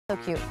So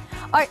cute.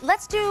 All right,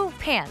 let's do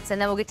pants, and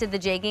then we'll get to the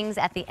jeggings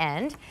at the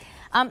end.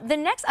 The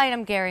next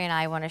item Gary and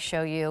I want to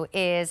show you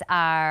is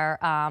our,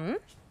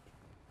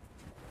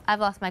 I've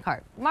lost my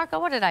card. Marco,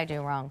 what did I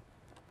do wrong?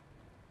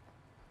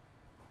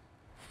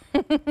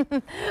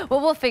 Well,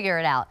 we'll figure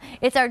it out.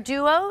 It's our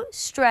Duo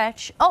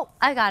Stretch, oh,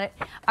 I got it.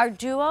 Our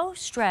Duo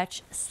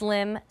Stretch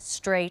Slim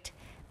Straight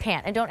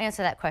Pant. And don't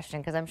answer that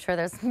question because I'm sure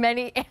there's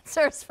many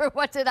answers for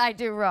what did I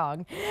do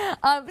wrong.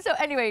 So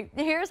anyway,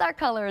 here's our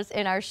colors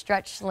in our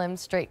Stretch Slim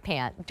Straight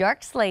Pant.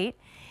 Dark Slate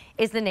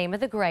is the name of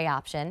the gray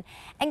option.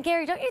 And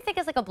Gary, don't you think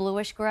it's like a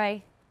bluish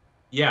gray?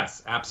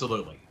 Yes,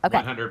 absolutely. Okay.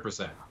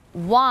 100%.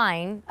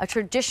 Wine, a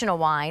traditional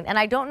wine, and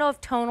I don't know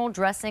if tonal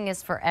dressing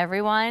is for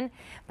everyone,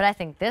 but I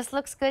think this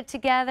looks good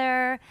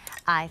together.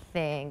 I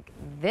think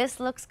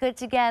this looks good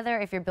together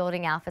if you're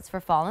building outfits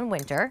for fall and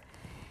winter.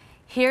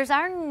 Here's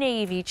our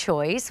navy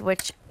choice,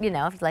 which, you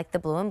know, if you like the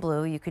blue and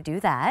blue, you could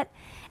do that.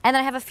 And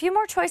then I have a few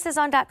more choices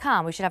on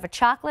 .com. We should have a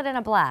chocolate and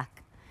a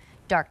black.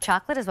 Dark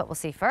chocolate is what we'll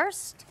see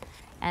first,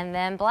 and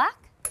then black,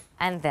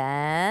 and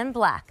then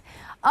black.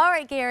 All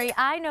right, Gary,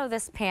 I know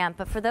this pant,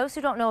 but for those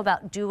who don't know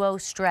about Duo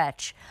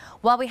Stretch,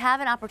 while we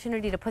have an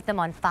opportunity to put them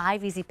on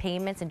 5 easy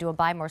payments and do a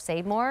buy more,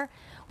 save more,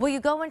 will you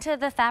go into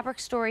the fabric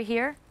story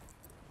here?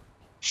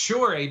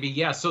 Sure, Amy.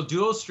 Yeah. So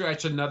Duo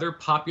Stretch, another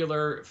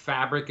popular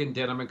fabric and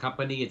denim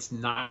company. It's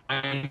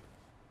 9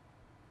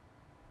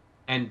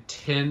 and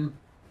 10%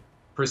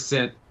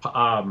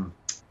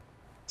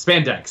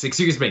 spandex.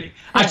 Excuse me.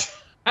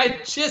 I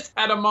just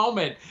had a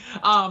moment.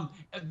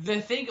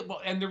 The thing,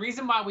 and the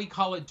reason why we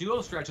call it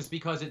Duo Stretch is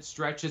because it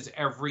stretches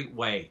every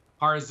way.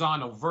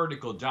 Horizontal,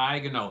 vertical,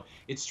 diagonal.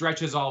 It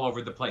stretches all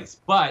over the place.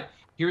 But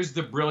here's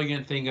the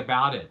brilliant thing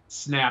about it.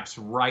 Snaps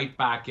right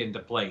back into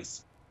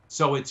place.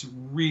 So it's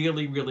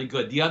really, really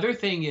good. The other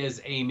thing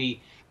is,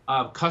 Amy,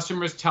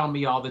 customers tell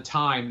me all the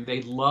time,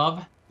 they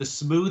love the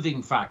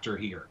smoothing factor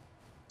here.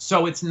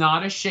 So it's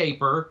not a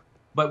shaper.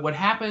 But what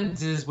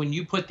happens is when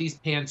you put these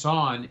pants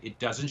on, it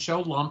doesn't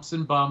show lumps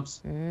and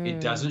bumps. It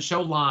doesn't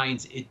show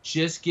lines. It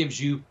just gives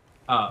you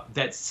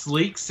that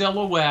sleek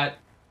silhouette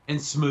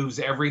and smooths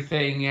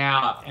everything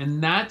out.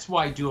 And that's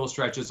why Duo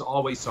Stretch is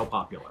always so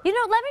popular. You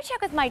know, let me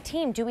check with my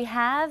team. Do we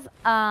have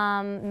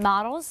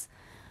models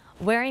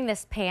wearing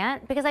this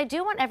pant? Because I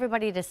do want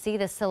everybody to see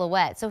the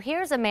silhouette. So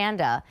here's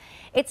Amanda.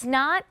 It's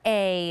not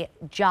a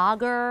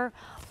jogger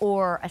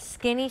or a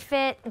skinny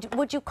fit.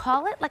 Would you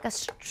call it like a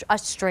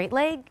straight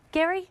leg,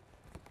 Gary?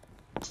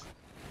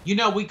 You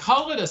know, we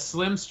call it a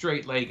slim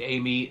straight leg,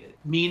 Amy,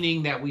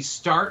 meaning that we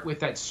start with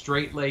that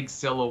straight leg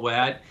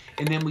silhouette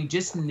and then we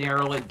just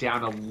narrow it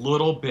down a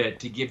little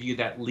bit to give you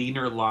that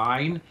leaner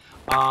line.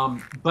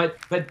 But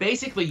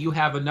basically you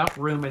have enough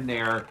room in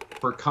there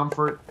for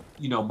comfort,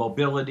 you know,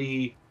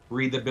 mobility,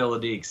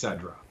 breathability,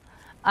 etc.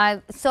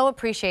 I so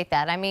appreciate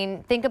that. I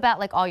mean, think about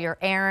like all your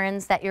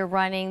errands that you're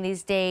running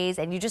these days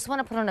and you just want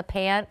to put on a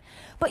pant,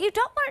 but you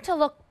don't want it to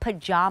look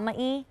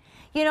pajama-y.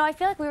 You know, I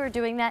feel like we were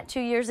doing that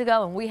 2 years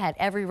ago and we had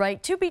every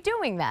right to be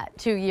doing that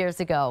 2 years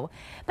ago.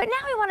 But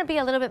now we want to be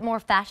a little bit more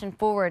fashion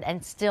forward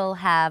and still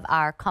have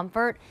our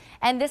comfort.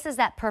 And this is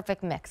that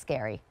perfect mix,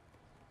 Gary.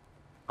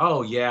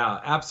 Oh yeah,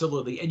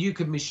 absolutely. And you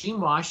can machine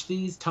wash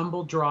these,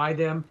 tumble dry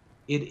them.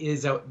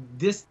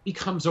 This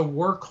becomes a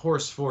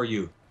workhorse for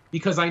you.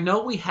 Because I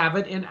know we have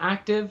it in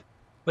active,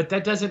 but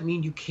that doesn't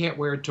mean you can't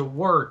wear it to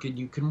work, and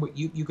you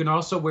can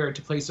also wear it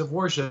to place of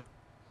worship.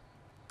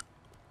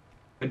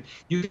 And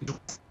you can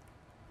dress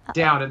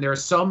down, and there are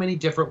so many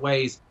different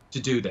ways to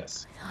do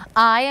this.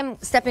 I am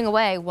stepping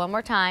away one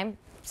more time.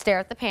 Stare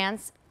at the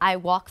pants. I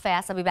walk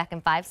fast. I'll be back in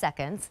 5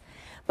 seconds.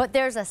 But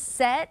there's a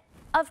set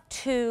of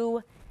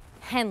 2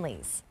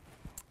 Henleys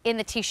in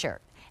the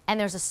t-shirt. And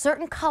there's a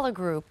certain color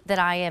group that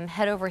I am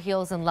head over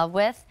heels in love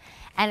with,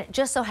 and it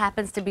just so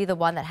happens to be the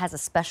one that has a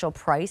special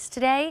price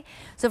today.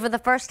 So for the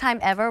first time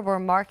ever, we're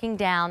marking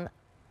down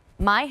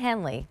my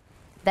Henley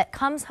that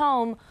comes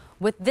home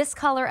with this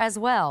color as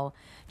well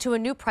to a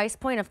new price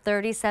point of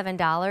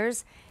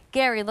 $37.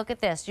 Gary, look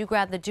at this. You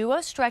grab the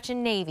Duo Stretch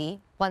in navy.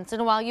 Once in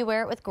a while you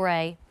wear it with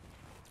gray.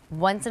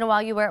 Once in a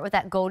while you wear it with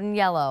that golden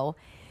yellow.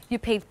 You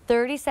paid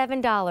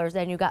 $37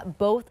 and you got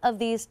both of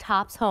these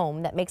tops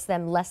home. That makes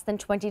them less than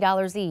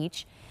 $20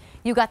 each.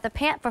 You got the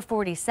pant for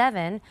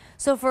 $47.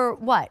 So for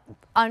what?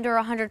 Under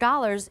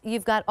 $100,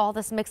 you've got all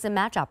this mix and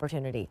match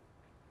opportunity.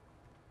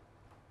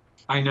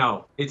 I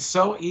know. It's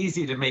so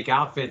easy to make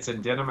outfits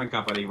in Denim &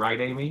 Company,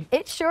 right, Amy?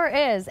 It sure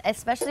is,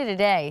 especially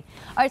today.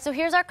 All right, so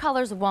here's our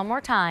colors one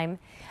more time.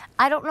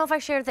 I don't know if I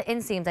shared the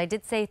inseams. I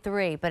did say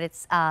 3, but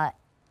it's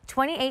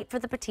 28 for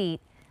the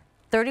petite,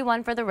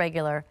 31 for the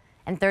regular,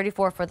 and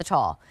 34 for the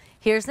tall.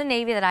 Here's the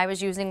navy that I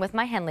was using with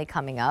my Henley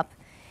coming up.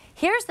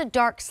 Here's the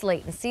dark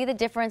slate, and see the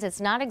difference? It's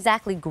not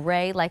exactly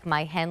gray like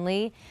my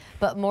Henley,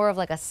 but more of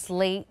like a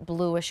slate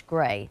bluish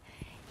gray.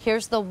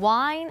 Here's the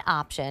wine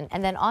option,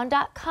 and then on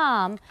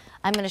 .com,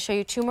 I'm gonna show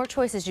you 2 more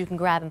choices you can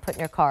grab and put in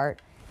your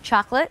cart.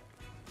 Chocolate,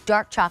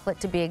 dark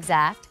chocolate to be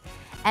exact,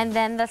 and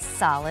then the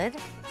solid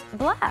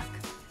black.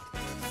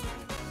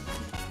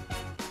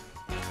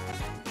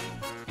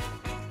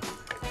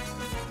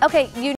 Okay, you